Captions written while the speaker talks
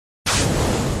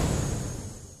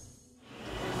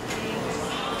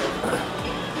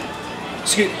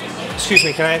Excuse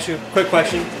me, can I ask you a quick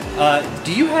question?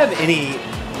 Do you have any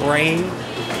brain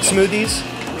smoothies?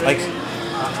 Like,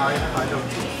 I don't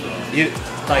think so. you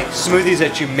like smoothies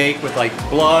that you make with like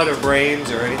blood or brains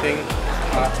or anything?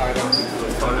 I don't think so.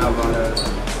 For now,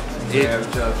 we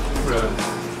have just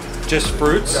fruits. Just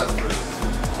fruits? Just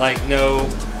fruits. Like no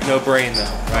brain though,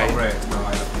 right? No brain, no,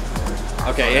 I don't think so.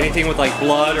 Okay, anything with like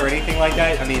blood or anything like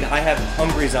that? I mean, I have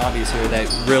hungry zombies here that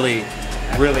really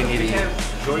need to eat.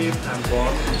 Joint and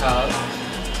bone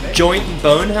health. Joint and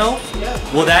bone health?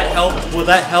 Yeah. Will that help? Will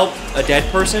that help a dead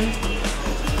person?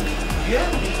 Yeah,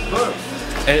 it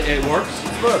works. It works?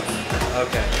 It works.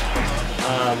 Okay.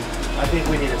 I think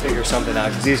we need to figure something out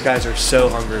because these guys are so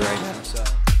hungry right now. So.